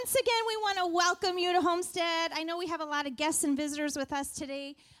Once again, we want to welcome you to Homestead. I know we have a lot of guests and visitors with us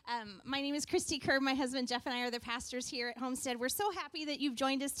today. My name is Christy Kerb. My husband Jeff and I are the pastors here at Homestead. We're so happy that you've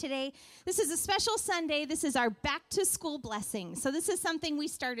joined us today. This is a special Sunday. This is our back to school blessing. So this is something we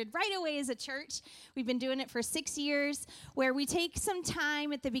started right away as a church. We've been doing it for 6 years, where we take some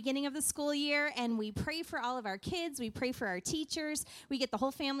time at the beginning of the school year and we pray for all of our kids. We pray for our teachers. We get the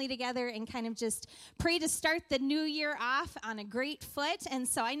whole family together and kind of just pray to start the new year off on a great foot. And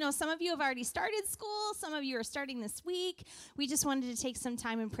so I know some of you have already started school. Some of you are starting this week. We just wanted to take some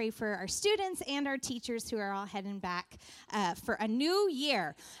time and pray for our students and our teachers who are all heading back for a new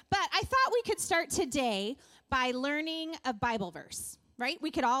year. But I thought we could start today by learning a Bible verse, right? We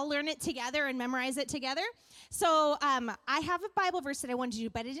could all learn it together and memorize it together. So I have a Bible verse that I wanted to do,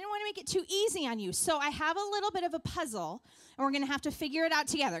 but I didn't want to make it too easy on you. So I have a little bit of a puzzle, and we're going to have to figure it out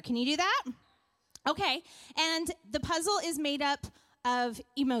together. Can you do that? Okay. And the puzzle is made up of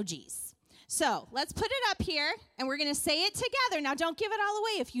emojis. So let's put it up here, and we're going to say it together. Now, don't give it all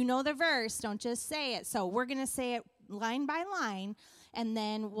away. If you know the verse, don't just say it. So we're going to say it line by line, and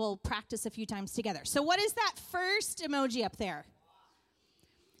then we'll practice a few times together. So what is that first emoji up there?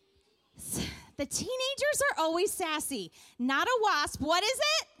 The teenagers are always sassy. Not a wasp. What is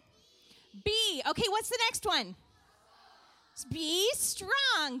it? B. Okay, what's the next one? Be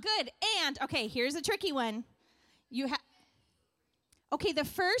strong. Good. And, okay, here's a tricky one. Okay, the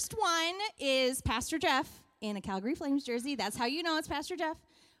first one is Pastor Jeff in a Calgary Flames jersey. That's how you know it's Pastor Jeff.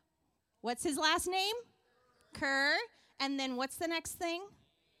 What's his last name? Kerr. And then what's the next thing?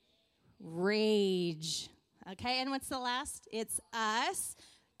 Rage. Okay, and what's the last? It's us.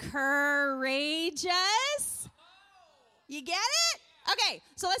 Courageous. You get it? Okay,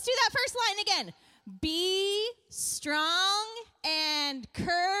 so let's do that first line again. Be strong and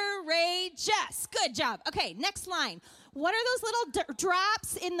courageous. Good job. Okay, next line. What are those little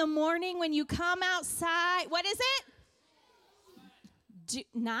drops in the morning when you come outside? What is it?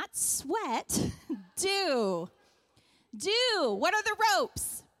 Not sweat. Dew. Dew. What are the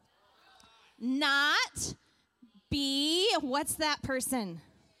ropes? Not be, what's that person?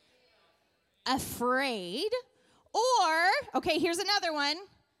 Afraid. Or, okay, here's another one.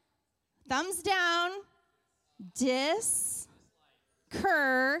 Thumbs down. Discouraged.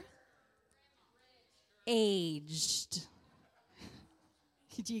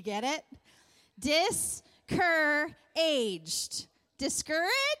 Did you get it? Discouraged.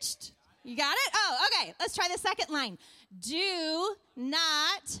 Discouraged? You got it? Oh, okay. Let's try the second line. Do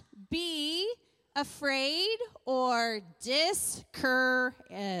not be afraid or discouraged.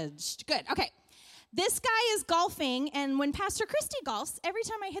 Good. Okay. This guy is golfing, and when Pastor Christy golfs, every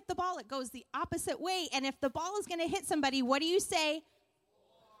time I hit the ball, it goes the opposite way. And if the ball is going to hit somebody, what do you say?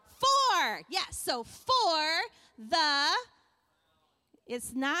 For. Yes, so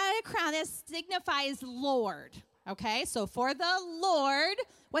it's not a crown. This signifies Lord. Okay, so for the Lord,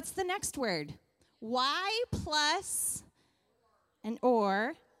 what's the next word? Y plus an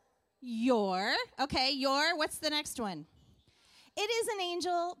or, your. Okay, your, what's the next one? It is an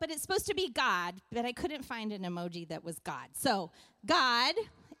angel, but it's supposed to be God, but I couldn't find an emoji that was God. So God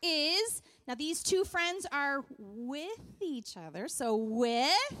is, now these two friends are with each other. So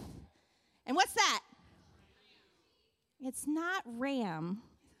with, and what's that? It's not ram.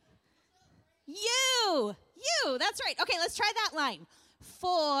 You, that's right. Okay, let's try that line.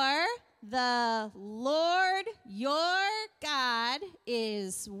 For the Lord your God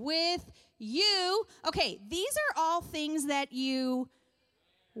is with you. Okay, these are all things that you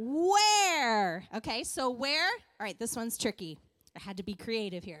wear. Okay, so wear. All right, this one's tricky. I had to be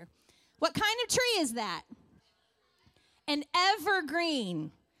creative here. What kind of tree is that? An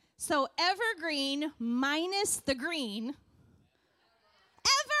evergreen. So evergreen minus the green.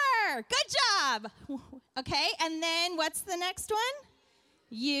 Ever. Good job. Okay, and then what's the next one?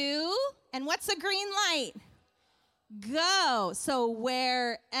 You. And what's a green light? Go. So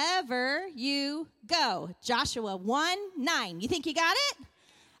wherever you go. Joshua 1:9. You think you got it?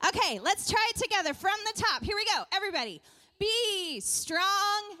 Okay, let's try it together from the top. Here we go. Everybody. Be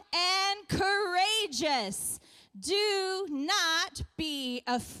strong and courageous. Do not be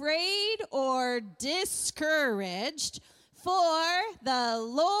afraid or discouraged, for the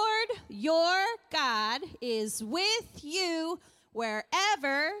Lord your God is with you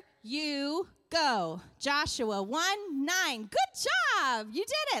wherever you go. Joshua 1:9. Good job. You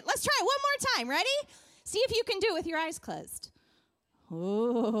did it. Let's try it one more time. Ready? See if you can do it with your eyes closed.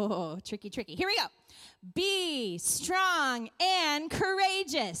 Oh, tricky. Here we go. Be strong and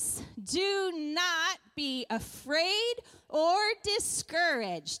courageous. Do not be afraid or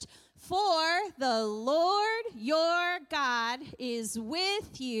discouraged, For the Lord your God is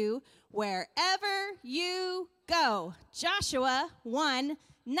with you wherever you go. Joshua 1:9.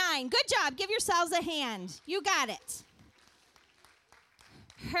 Good job. Give yourselves a hand. You got it.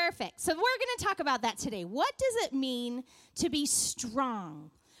 Perfect. So we're going to talk about that today. What does it mean to be strong?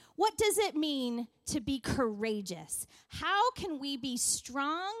 What does it mean to be courageous? How can we be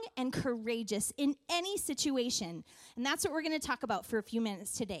strong and courageous in any situation? And that's what we're going to talk about for a few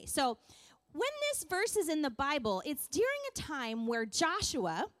minutes today. So when this verse is in the Bible, it's during a time where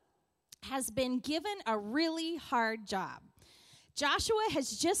Joshua has been given a really hard job. Joshua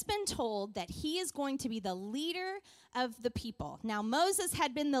has just been told that he is going to be the leader of the people. Now, Moses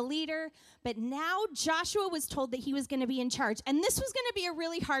had been the leader, but now Joshua was told that he was going to be in charge. And this was going to be a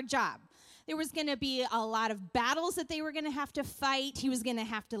really hard job. There was going to be a lot of battles that they were going to have to fight. He was going to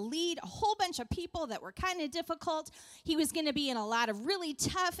have to lead a whole bunch of people that were kind of difficult. He was going to be in a lot of really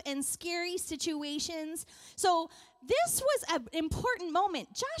tough and scary situations. So this was an important moment.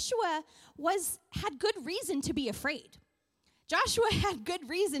 Joshua had good reason to be afraid. Joshua had good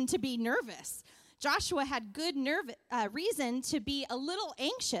reason to be nervous. Joshua had good reason to be a little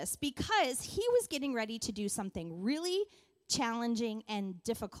anxious because he was getting ready to do something really challenging and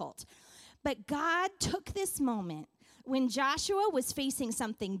difficult. But God took this moment when Joshua was facing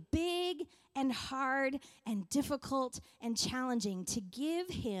something big and hard and difficult and challenging to give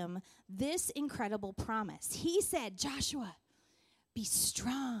him this incredible promise. He said, Joshua, be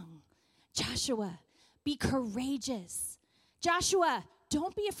strong. Joshua, be courageous. Joshua,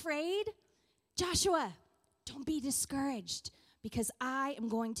 don't be afraid. Joshua, don't be discouraged because I am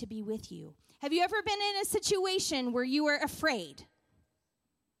going to be with you. Have you ever been in a situation where you were afraid?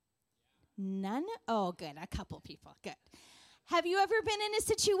 None? Oh, good. A couple people. Good. Have you ever been in a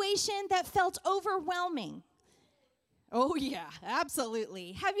situation that felt overwhelming? Oh, yeah,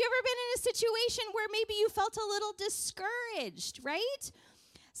 absolutely. Have you ever been in a situation where maybe you felt a little discouraged, right?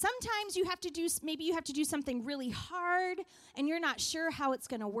 Sometimes you have to do something really hard and you're not sure how it's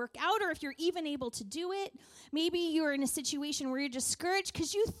going to work out or if you're even able to do it. Maybe you're in a situation where you're discouraged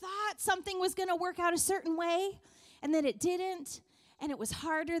because you thought something was going to work out a certain way and then it didn't, and it was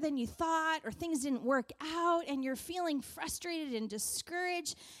harder than you thought, or things didn't work out and you're feeling frustrated and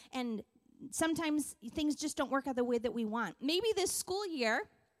discouraged, and sometimes things just don't work out the way that we want. Maybe this school year,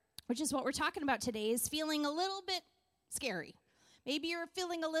 which is what we're talking about today, is feeling a little bit scary. Maybe you're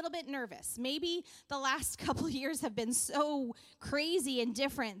feeling a little bit nervous. Maybe the last couple of years have been so crazy and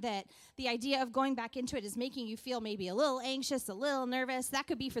different that the idea of going back into it is making you feel maybe a little anxious, a little nervous. That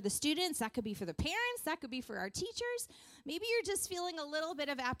could be for the students. That could be for the parents. That could be for our teachers. Maybe you're just feeling a little bit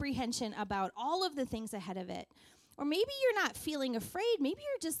of apprehension about all of the things ahead of it. Or maybe you're not feeling afraid. Maybe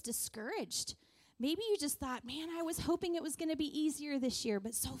you're just discouraged. Maybe you just thought, man, I was hoping it was going to be easier this year,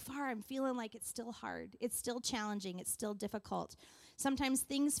 but so far I'm feeling like it's still hard. It's still challenging. It's still difficult. Sometimes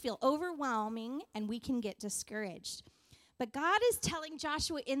things feel overwhelming and we can get discouraged. But God is telling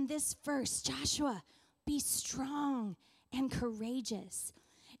Joshua in this verse, Joshua, be strong and courageous.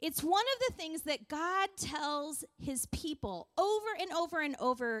 It's one of the things that God tells his people over and over and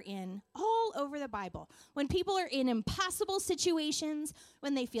over in all over the Bible. When people are in impossible situations,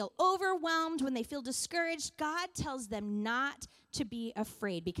 when they feel overwhelmed, when they feel discouraged, God tells them not to be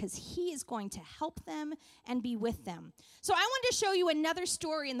afraid because he is going to help them and be with them. So I wanted to show you another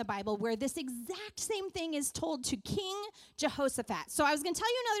story in the Bible where this exact same thing is told to King Jehoshaphat. So I was going to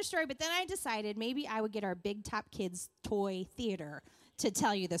tell you another story, but then I decided maybe I would get our Big Top Kids toy theater to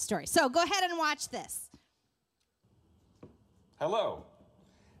tell you the story. So go ahead and watch this. Hello,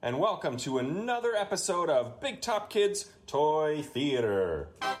 and welcome to another episode of Big Top Kids Toy Theater.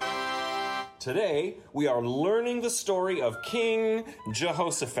 Today, we are learning the story of King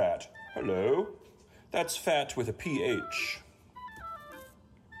Jehoshaphat. Hello, that's fat with a PH.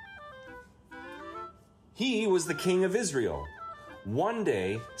 He was the king of Israel. One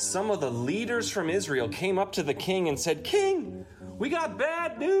day, some of the leaders from Israel came up to the king and said, "King, we got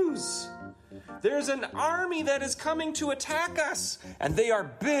bad news. There's an army that is coming to attack us, and they are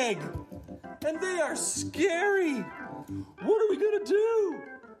big, and they are scary. What are we going to do?"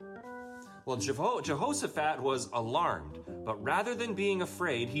 Well, Jehoshaphat was alarmed, but rather than being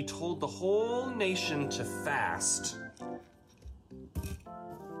afraid, he told the whole nation to fast.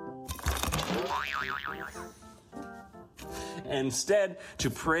 Instead, to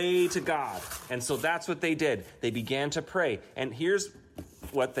pray to God. And so that's what they did. They began to pray. And here's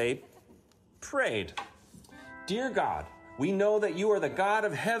what they prayed. Dear God, we know that you are the God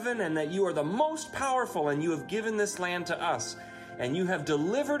of heaven and that you are the most powerful, and you have given this land to us. And you have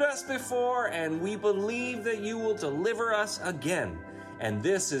delivered us before, and we believe that you will deliver us again. And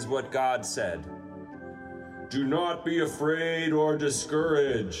this is what God said. Do not be afraid or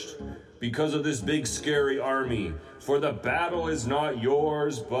discouraged because of this big scary army, for the battle is not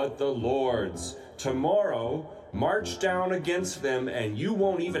yours but the Lord's. Tomorrow, march down against them and you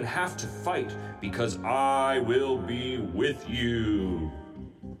won't even have to fight because I will be with you.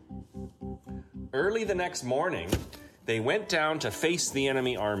 Early the next morning, they went down to face the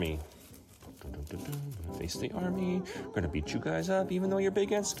enemy army. Face the army. We're gonna beat you guys up even though you're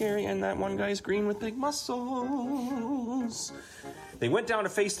big and scary and that one guy's green with big muscles. They went down to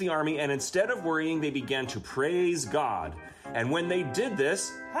face the army, and instead of worrying, they began to praise God. And when they did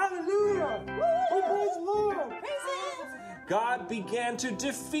this, hallelujah! Oh, praise the Lord! God began to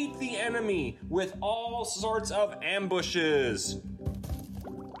defeat the enemy with all sorts of ambushes.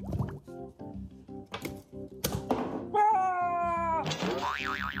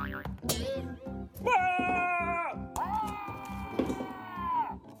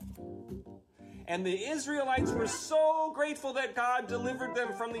 And the Israelites were so grateful that God delivered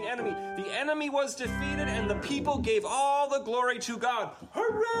them from the enemy. The enemy was defeated, and the people gave all the glory to God.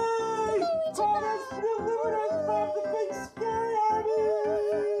 Hooray! God has delivered us from the big scary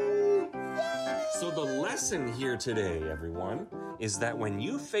army! So the lesson here today, everyone, is that when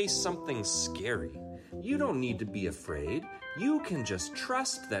you face something scary, you don't need to be afraid. You can just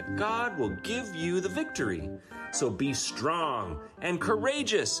trust that God will give you the victory. So be strong and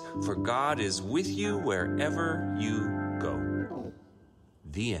courageous, for God is with you wherever you go.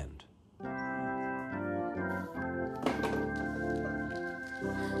 The end.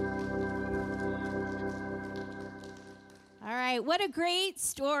 All right, what a great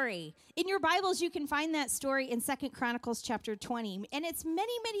story. In your Bibles, you can find that story in 2 Chronicles chapter 20. And it's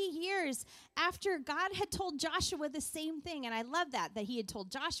many, many years after God had told Joshua the same thing. And I love that he had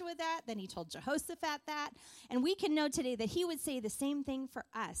told Joshua that, then he told Jehoshaphat that. And we can know today that he would say the same thing for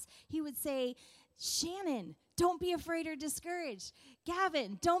us. He would say, Shannon, don't be afraid or discouraged.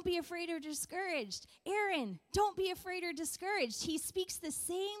 Gavin, don't be afraid or discouraged. Aaron, don't be afraid or discouraged. He speaks the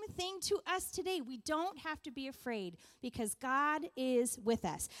same thing to us today. We don't have to be afraid because God is with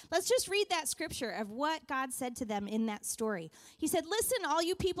us. Let's just read that scripture of what God said to them in that story. He said, listen, all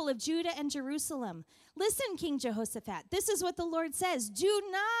you people of Judah and Jerusalem. Listen, King Jehoshaphat. This is what the Lord says. Do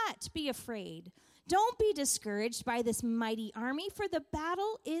not be afraid. Don't be discouraged by this mighty army, for the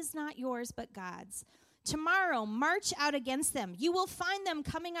battle is not yours but God's. Tomorrow, march out against them. You will find them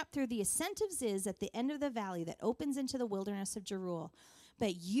coming up through the ascent of Ziz at the end of the valley that opens into the wilderness of Jeruel.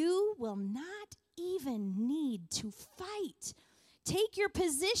 But you will not even need to fight. Take your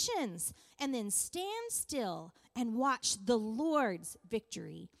positions and then stand still and watch the Lord's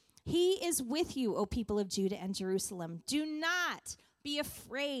victory. He is with you, O people of Judah and Jerusalem. Do not be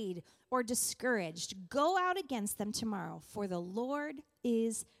afraid or discouraged. Go out against them tomorrow, for the Lord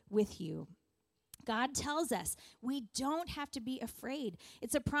is with you. God tells us we don't have to be afraid.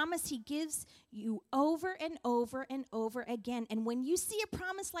 It's a promise he gives you over and over and over again. And when you see a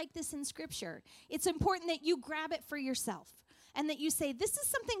promise like this in Scripture, it's important that you grab it for yourself and that you say, this is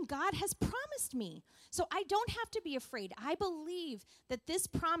something God has promised me. So I don't have to be afraid. I believe that this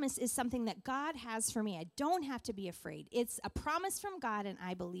promise is something that God has for me. I don't have to be afraid. It's a promise from God, and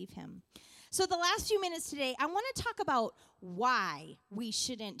I believe him. So the last few minutes today, I want to talk about why we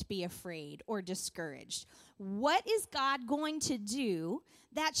shouldn't be afraid or discouraged. What is God going to do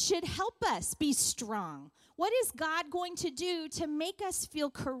that should help us be strong? What is God going to do to make us feel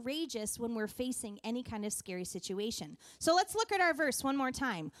courageous when we're facing any kind of scary situation? So let's look at our verse one more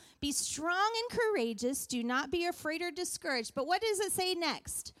time. Be strong and courageous. Do not be afraid or discouraged. But what does it say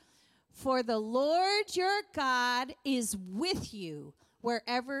next? For the Lord your God is with you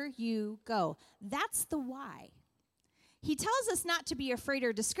wherever you go. That's the why. He tells us not to be afraid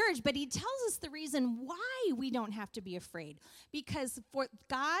or discouraged, but he tells us the reason why we don't have to be afraid. Because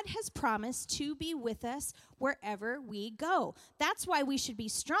God has promised to be with us wherever we go. That's why we should be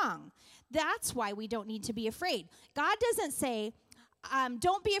strong. That's why we don't need to be afraid. God doesn't say,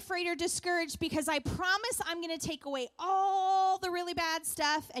 don't be afraid or discouraged because I promise I'm going to take away all the really bad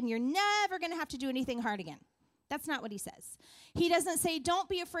stuff and you're never going to have to do anything hard again. That's not what he says. He doesn't say, don't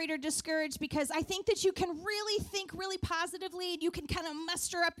be afraid or discouraged because I think that you can really think really positively and you can kind of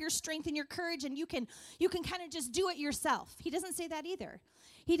muster up your strength and your courage and you can kind of just do it yourself. He doesn't say that either.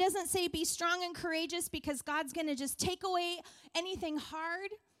 He doesn't say be strong and courageous because God's going to just take away anything hard,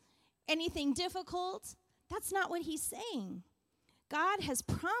 anything difficult. That's not what he's saying. God has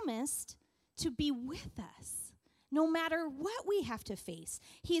promised to be with us. no matter what we have to face.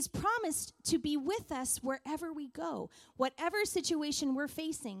 He has promised to be with us wherever we go. Whatever situation we're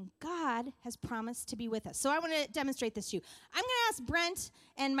facing, God has promised to be with us. So I want to demonstrate this to you. I'm going to ask Brent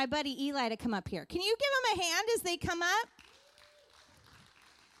and my buddy Eli to come up here. Can you give them a hand as they come up?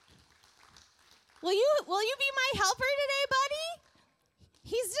 Will you be my helper today, buddy?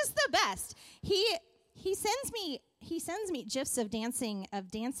 He's just the best. He sends me gifs of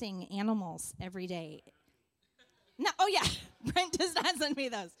dancing animals every day. No, oh yeah, Brent does not send me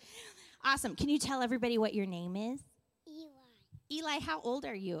those. Awesome. Can you tell everybody what your name is? Eli. Eli, how old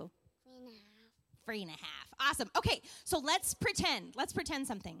are you? 3.5. 3.5. Awesome. Okay, so let's pretend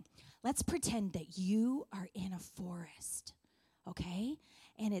something. Let's pretend that you are in a forest, okay?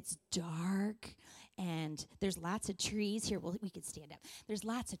 And it's dark, and there's lots of trees here. Well, we could stand up. There's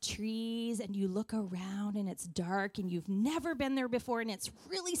lots of trees, and you look around, and it's dark, and you've never been there before, and it's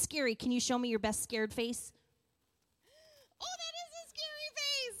really scary. Can you show me your best scared face? Oh, that is a scary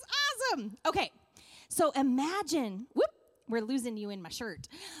face. Awesome. Okay, so imagine, we're losing you in my shirt.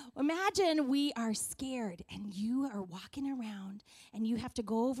 Imagine we are scared and you are walking around and you have to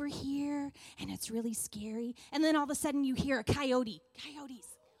go over here and it's really scary. And then all of a sudden you hear a coyote. Coyotes.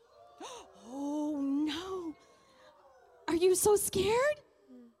 Oh, no. Are you so scared?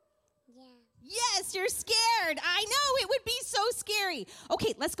 Yeah. Yes, you're scared. I know, it would be so scary.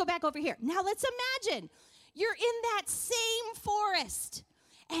 Okay, let's go back over here. Now let's imagine you're in that same forest.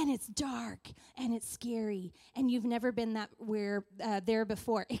 And it's dark, and it's scary, and you've never been there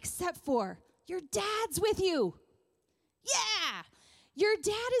before, except for your dad's with you. Yeah, your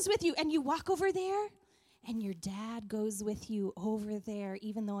dad is with you, and you walk over there, and your dad goes with you over there,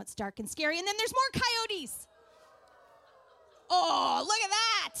 even though it's dark and scary, and then there's more coyotes. Oh, look at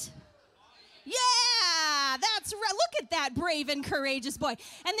that. Yeah, that's right. Look at that brave and courageous boy. And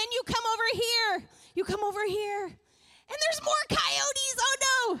then you come over here. And there's more coyotes. Oh,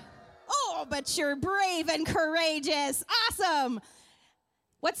 no. Oh, but you're brave and courageous. Awesome.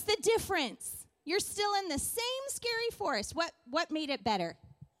 What's the difference? You're still in the same scary forest. What made it better?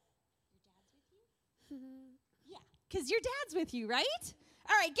 Your dad's with you? Yeah, because your dad's with you, right?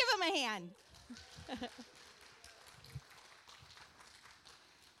 All right, give him a hand.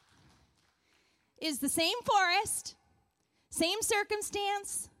 Is the same forest, same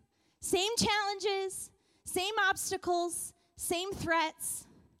circumstance, same challenges, same obstacles, same threats.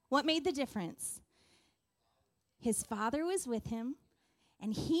 What made the difference? His father was with him,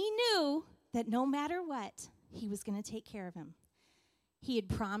 and he knew that no matter what, he was going to take care of him. He had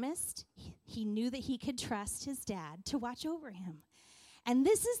promised. He knew that he could trust his dad to watch over him. And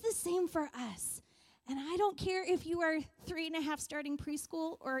this is the same for us. And I don't care if you are 3.5 starting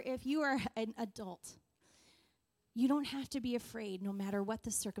preschool or if you are an adult. You don't have to be afraid no matter what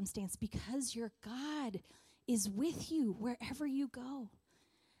the circumstance because your God is with you wherever you go.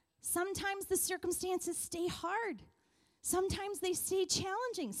 Sometimes the circumstances stay hard. Sometimes they stay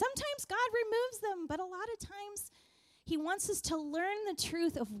challenging. Sometimes God removes them, but a lot of times he wants us to learn the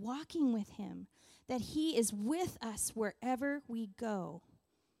truth of walking with him, that he is with us wherever we go.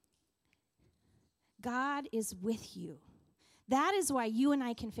 God is with you. That is why you and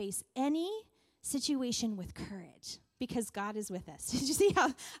I can face any situation with courage, because God is with us. Did you see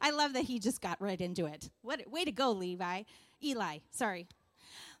how I love that he just got right into it? What way to go, Eli, sorry.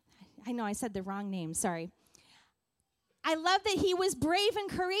 I know I said the wrong name, sorry. I love that he was brave and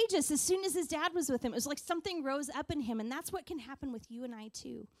courageous as soon as his dad was with him. It was like something rose up in him, and that's what can happen with you and I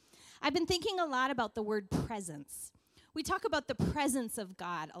too. I've been thinking a lot about the word presence. We talk about the presence of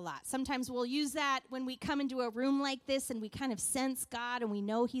God a lot. Sometimes we'll use that when we come into a room like this and we kind of sense God and we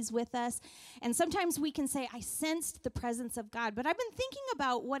know he's with us. And sometimes we can say, I sensed the presence of God. But I've been thinking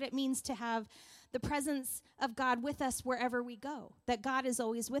about what it means to have the presence of God with us wherever we go, that God is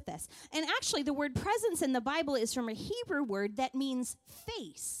always with us. And actually, the word presence in the Bible is from a Hebrew word that means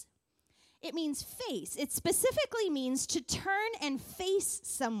face. It means face. It specifically means to turn and face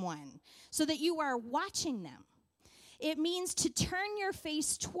someone so that you are watching them. It means to turn your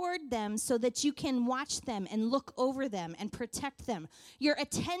face toward them so that you can watch them and look over them and protect them. Your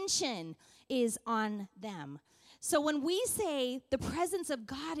attention is on them. So when we say the presence of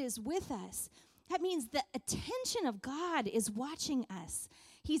God is with us, that means the attention of God is watching us.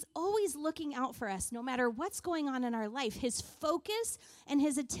 He's always looking out for us no matter what's going on in our life. His focus and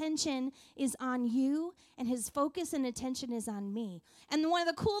his attention is on you, and his focus and attention is on me. And one of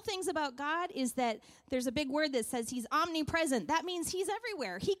the cool things about God is that there's a big word that says he's omnipresent. That means he's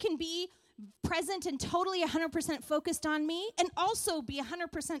everywhere. He can be present and totally 100% focused on me and also be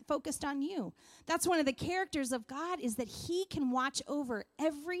 100% focused on you. That's one of the characters of God, is that he can watch over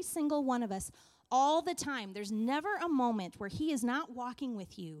every single one of us all the time. There's never a moment where he is not walking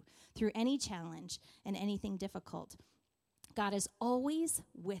with you through any challenge and anything difficult. God is always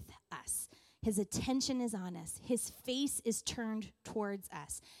with us. His attention is on us. His face is turned towards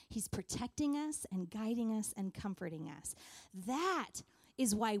us. He's protecting us and guiding us and comforting us. That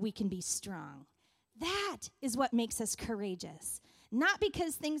is why we can be strong. That is what makes us courageous. Not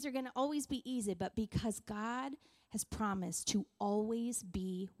because things are going to always be easy, but because God has promised to always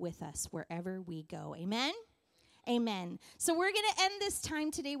be with us wherever we go. Amen? Amen. So we're going to end this time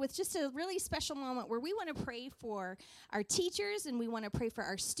today with just a really special moment where we want to pray for our teachers and we want to pray for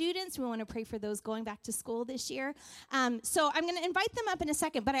our students. We want to pray for those going back to school this year. So I'm going to invite them up in a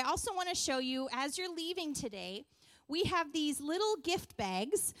second, but I also want to show you, as you're leaving today, we have these little gift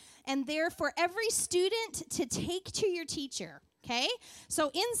bags, and they're for every student to take to your teacher. Okay? So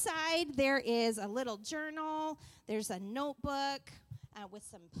inside there is a little journal, there's a notebook with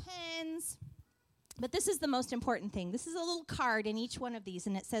some pens. But this is the most important thing. This is a little card in each one of these,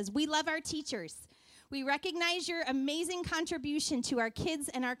 and it says, "We love our teachers. We recognize your amazing contribution to our kids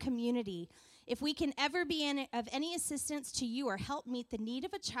and our community. If we can ever be of any assistance to you or help meet the need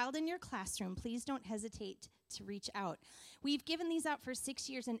of a child in your classroom, please don't hesitate to reach out." We've given these out for 6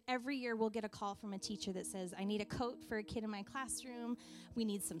 years, and every year we'll get a call from a teacher that says, "I need a coat for a kid in my classroom. We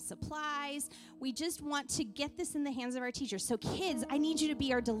need some supplies." We just want to get this in the hands of our teachers. So kids, I need you to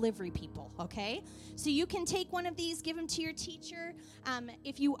be our delivery people, okay? So you can take one of these, give them to your teacher.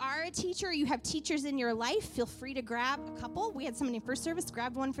 If you are a teacher, you have teachers in your life, feel free to grab a couple. We had somebody in first service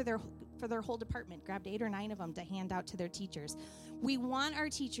grab one for their whole department, grabbed 8 or 9 of them to hand out to their teachers. We want our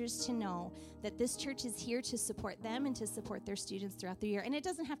teachers to know that this church is here to support them and to support their students throughout the year. And it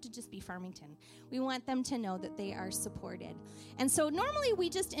doesn't have to just be Farmington. We want them to know that they are supported. And so normally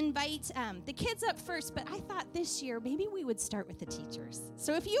we just invite the kids up first, but I thought this year maybe we would start with the teachers.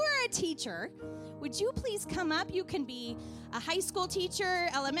 So if you are a teacher, would you please come up? You can be a high school teacher,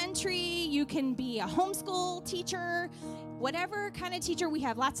 elementary, you can be a homeschool teacher, whatever kind of teacher. We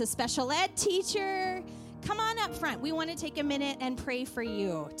have lots of special ed teacher. Come on up front. We want to take a minute and pray for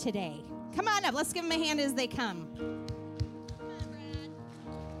you today. Come on up. Let's give them a hand as they come. Come on, Brad.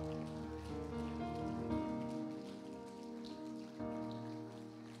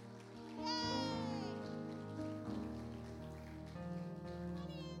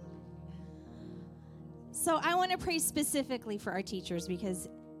 So I want to pray specifically for our teachers because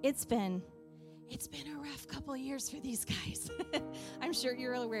it's been a rough couple of years for these guys. I'm sure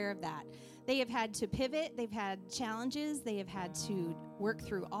you're aware of that. They have had to pivot. They've had challenges. They have had to work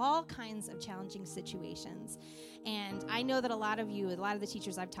through all kinds of challenging situations. And I know that a lot of the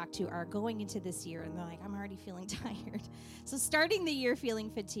teachers I've talked to are going into this year and they're like, "I'm already feeling tired." So starting the year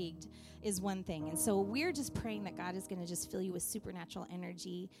feeling fatigued is one thing. And so we're just praying that God is going to just fill you with supernatural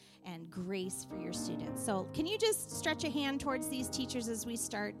energy and grace for your students. So can you just stretch a hand towards these teachers as we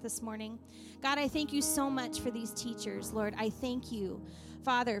start this morning? God, I thank you so much for these teachers. Lord, I thank you,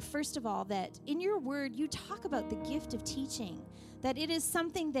 Father, first of all, that in your word you talk about the gift of teaching, that it is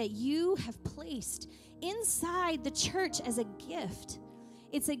something that you have placed inside the church as a gift.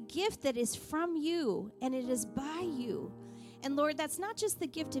 It's a gift that is from you and it is by you. And Lord, that's not just the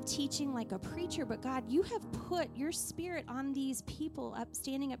gift of teaching like a preacher, but God, you have put your spirit on these people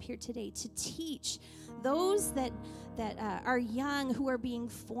standing up here today to teach those that are young, who are being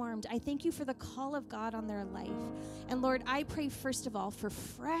formed. I thank you for the call of God on their life. And Lord, I pray first of all for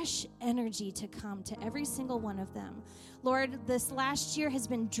fresh energy to come to every single one of them. Lord, this last year has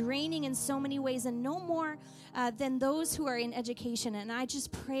been draining in so many ways, and no more than those who are in education. And I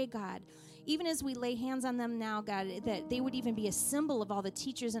just pray, God, even as we lay hands on them now, God, that they would even be a symbol of all the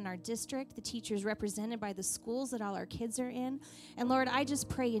teachers in our district, the teachers represented by the schools that all our kids are in. And Lord, I just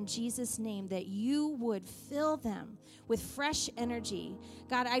pray in Jesus' name that you would fill them with fresh energy.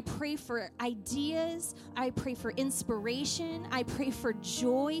 God, I pray for ideas. I pray for inspiration. I pray for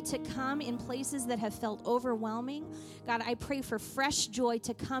joy to come in places that have felt overwhelming. God, I pray for fresh joy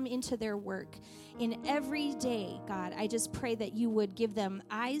to come into their work. In every day, God, I just pray that you would give them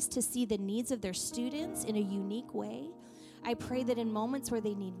eyes to see the needs of their students in a unique way. I pray that in moments where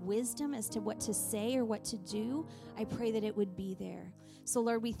they need wisdom as to what to say or what to do, I pray that it would be there. So,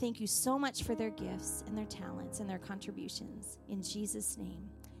 Lord, we thank you so much for their gifts and their talents and their contributions. In Jesus' name,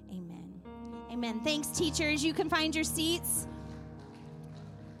 amen. Amen. Thanks, teachers. You can find your seats.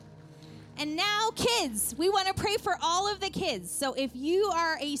 And now, kids, we want to pray for all of the kids. So if you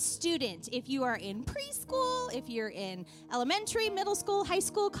are a student, if you are in preschool, if you're in elementary, middle school, high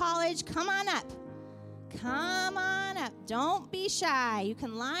school, college, come on up. Come on up. Don't be shy. You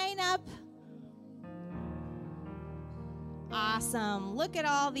can line up. Awesome. Look at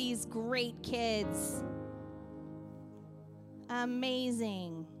all these great kids.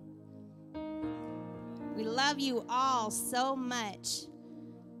 Amazing. We love you all so much.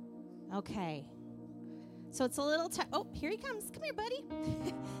 Okay. So it's a little time. Oh, here he comes. Come here, buddy.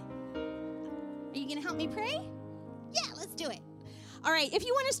 Are you going to help me pray? Yeah, let's do it. All right. If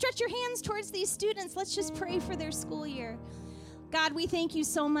you want to stretch your hands towards these students, let's just pray for their school year. God, we thank you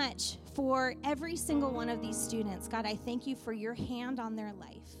so much for every single one of these students. God, I thank you for your hand on their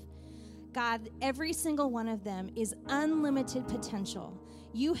life. God, every single one of them is unlimited potential.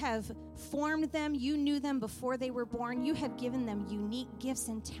 You have formed them. You knew them before they were born. You have given them unique gifts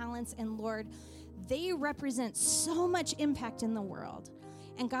and talents. And Lord, they represent so much impact in the world.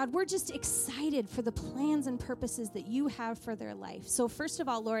 And God, we're just excited for the plans and purposes that you have for their life. So first of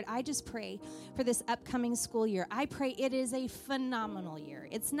all, Lord, I just pray for this upcoming school year. I pray it is a phenomenal year.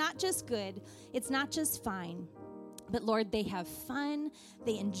 It's not just good. It's not just fine. But Lord, they have fun,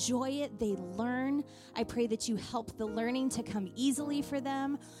 they enjoy it, they learn. I pray that you help the learning to come easily for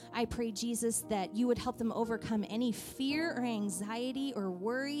them. I pray, Jesus, that you would help them overcome any fear or anxiety or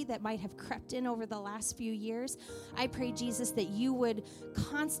worry that might have crept in over the last few years. I pray, Jesus, that you would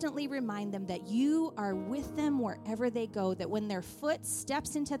constantly remind them that you are with them wherever they go, that when their foot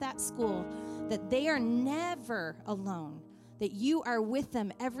steps into that school, that they are never alone, that you are with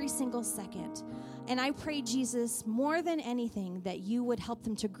them every single second. And I pray, Jesus, more than anything, that you would help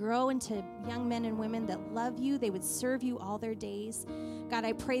them to grow into young men and women that love you. They would serve you all their days. God,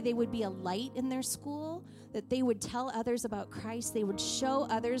 I pray they would be a light in their school, that they would tell others about Christ. They would show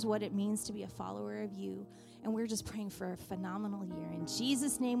others what it means to be a follower of you. And we're just praying for a phenomenal year. In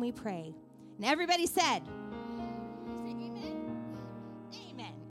Jesus' name we pray. And everybody said,